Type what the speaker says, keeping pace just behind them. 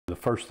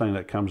first thing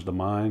that comes to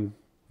mind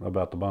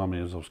about the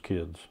bombing is those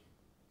kids.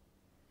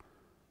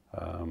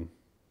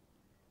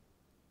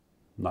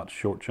 Not to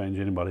shortchange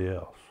anybody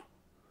else,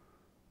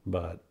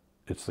 but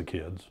it's the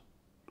kids.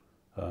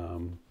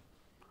 That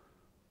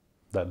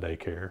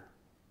daycare,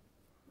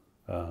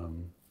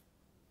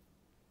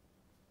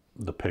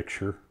 the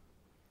picture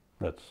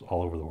that's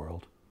all over the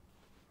world.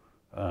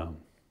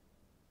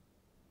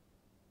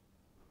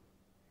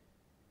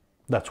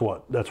 That's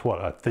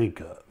what I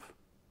think of.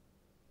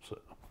 So.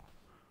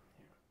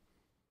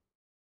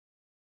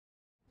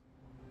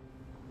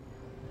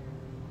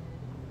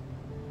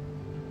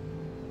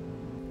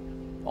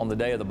 On the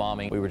day of the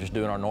bombing, we were just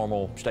doing our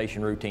normal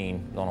station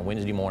routine on a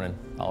Wednesday morning.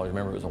 I always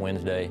remember it was a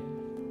Wednesday.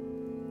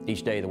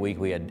 Each day of the week,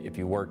 if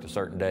you worked a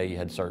certain day, you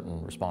had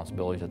certain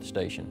responsibilities at the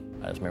station.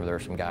 I just remember there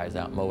were some guys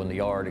out mowing the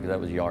yard because that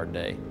was yard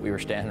day. We were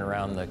standing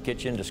around the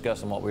kitchen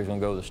discussing what we were going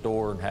to go to the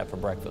store and have for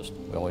breakfast.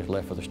 We always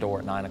left for the store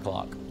at 9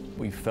 o'clock.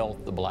 We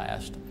felt the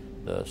blast.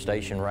 The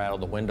station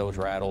rattled, the windows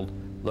rattled.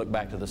 Looked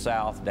back to the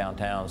south,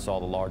 downtown, saw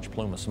the large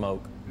plume of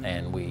smoke,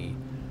 and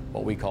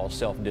what we call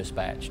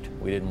self-dispatched.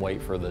 We didn't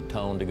wait for the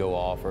tone to go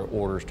off or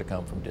orders to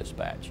come from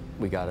dispatch.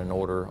 We got an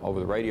order over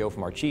the radio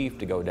from our chief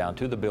to go down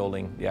to the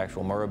building, the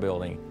actual Murrah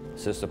building,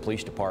 assist the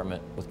police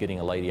department with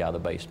getting a lady out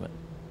of the basement.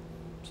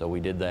 So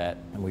we did that,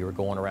 and we were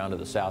going around to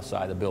the south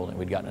side of the building.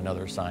 We'd gotten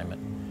another assignment.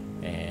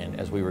 And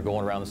as we were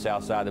going around the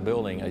south side of the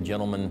building, a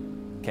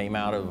gentleman came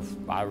out of,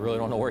 I really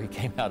don't know where he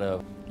came out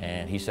of,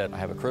 and he said, "I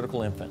have a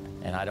critical infant."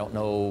 And I don't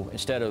know,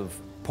 instead of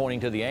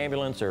pointing to the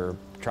ambulance or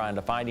trying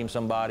to find him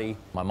somebody,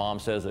 my mom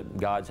says that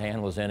God's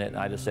hand was in it, and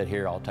I just said,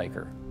 "Here, I'll take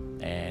her."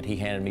 And he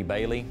handed me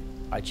Bailey.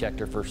 I checked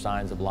her for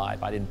signs of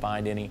life. I didn't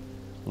find any.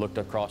 Looked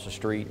across the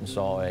street and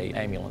saw an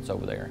ambulance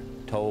over there.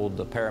 Told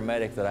the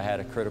paramedic that I had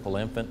a critical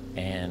infant,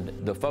 and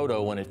the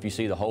photo, if you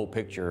see the whole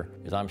picture,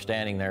 is I'm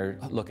standing there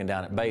looking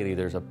down at Bailey.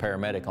 There's a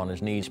paramedic on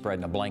his knees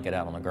spreading a blanket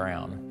out on the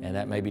ground, and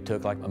that maybe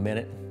took like a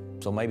minute,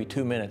 so maybe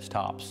 2 minutes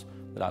tops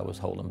that I was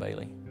holding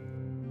Bailey.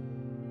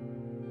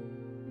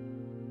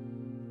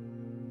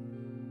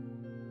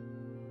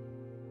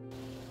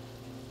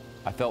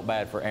 I felt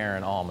bad for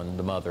Erin Allman,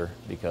 the mother,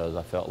 because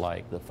I felt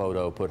like the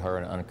photo put her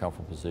in an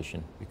uncomfortable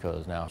position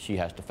because now she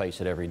has to face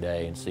it every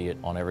day and see it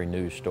on every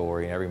news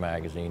story, every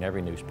magazine,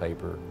 every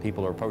newspaper.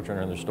 People are approaching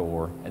her in the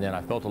store. And then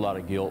I felt a lot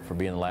of guilt for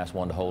being the last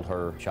one to hold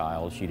her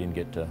child. She didn't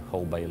get to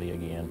hold Bailey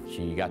again.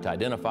 She got to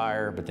identify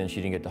her, but then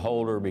she didn't get to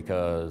hold her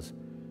because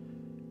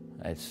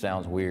it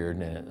sounds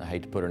weird, and I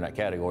hate to put her in that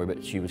category,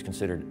 but she was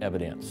considered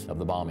evidence of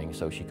the bombing,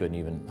 so she couldn't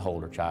even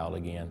hold her child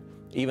again.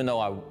 Even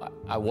though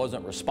I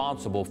wasn't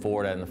responsible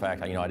for it, and the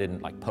fact, I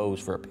didn't like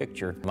pose for a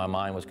picture, my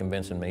mind was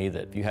convincing me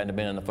that if you hadn't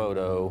been in the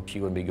photo, she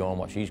wouldn't be going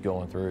what she's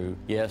going through.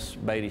 Yes,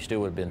 Bailey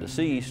still would have been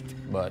deceased,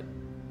 but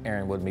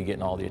Erin wouldn't be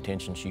getting all the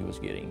attention she was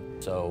getting.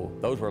 So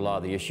those were a lot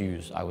of the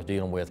issues I was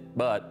dealing with.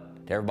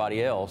 But to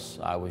everybody else,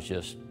 I was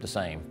just the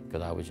same,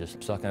 because I was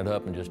just sucking it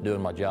up and just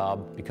doing my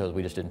job because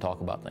we just didn't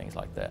talk about things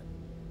like that.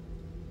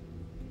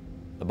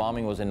 The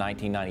bombing was in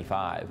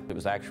 1995. It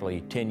was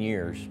actually 10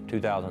 years.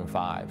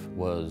 2005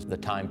 was the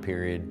time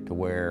period to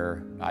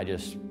where I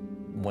just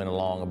went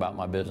along about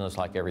my business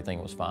like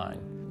everything was fine.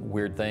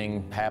 Weird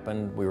thing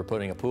happened. We were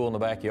putting a pool in the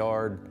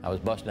backyard. I was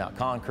busting out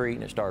concrete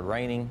and it started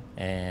raining.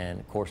 And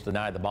of course, the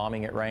night of the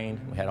bombing, it rained.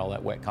 We had all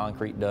that wet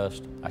concrete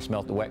dust. I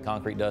smelled the wet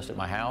concrete dust at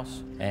my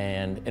house.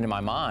 And in my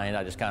mind,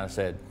 I just kind of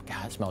said,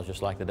 God, it smells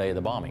just like the day of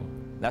the bombing.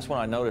 And that's when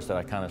I noticed that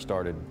I kind of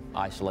started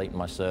isolating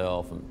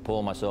myself and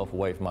pulling myself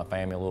away from my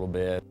family a little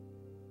bit.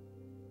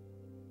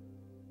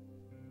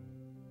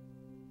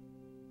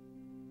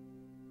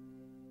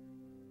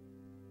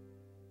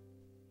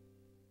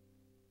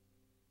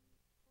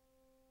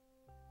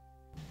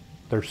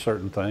 There's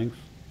certain things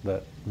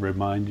that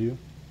remind you,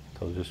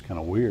 so it's just kind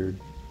of weird,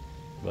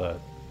 but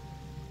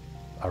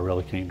I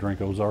really can't drink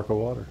Ozarka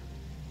water.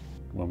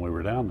 When we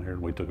were down there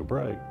and we took a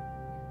break,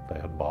 they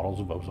had bottles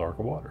of Ozarka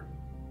water.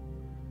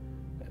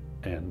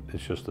 And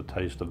it's just the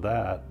taste of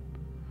that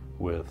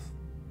with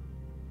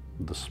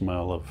the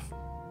smell of,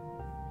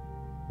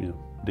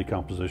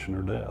 decomposition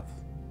or death.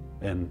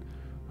 And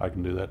I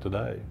can do that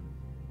today.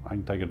 I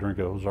can take a drink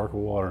of Ozarka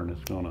water and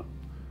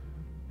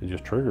it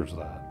just triggers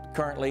that.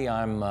 Currently,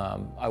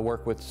 I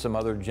work with some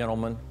other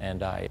gentlemen,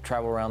 and I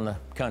travel around the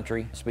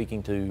country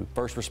speaking to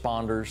first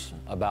responders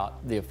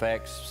about the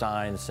effects,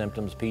 signs,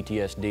 symptoms,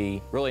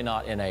 PTSD, really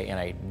not in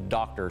a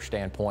doctor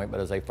standpoint, but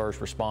as a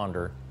first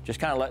responder, just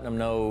kind of letting them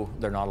know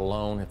they're not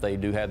alone if they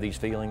do have these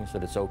feelings,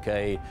 that it's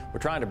okay. We're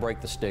trying to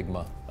break the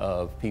stigma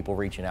of people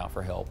reaching out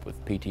for help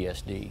with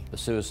PTSD. The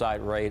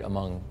suicide rate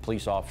among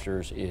police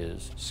officers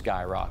is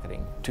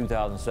skyrocketing.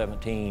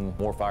 2017,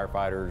 more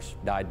firefighters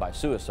died by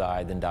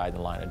suicide than died in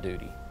the line of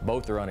duty.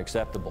 Both are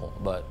unacceptable,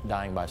 but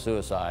dying by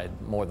suicide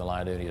more than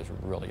line of duty is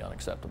really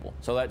unacceptable.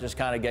 So that just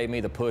kind of gave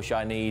me the push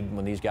I need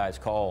when these guys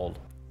called.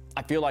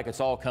 I feel like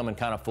it's all coming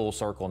kind of full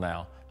circle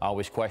now. I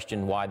always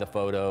questioned why the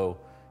photo,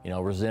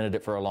 resented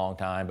it for a long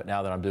time, but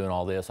now that I'm doing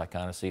all this, I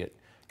kind of see it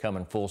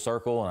coming full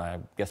circle, and I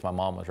guess my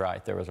mom was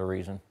right. There was a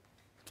reason.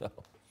 So.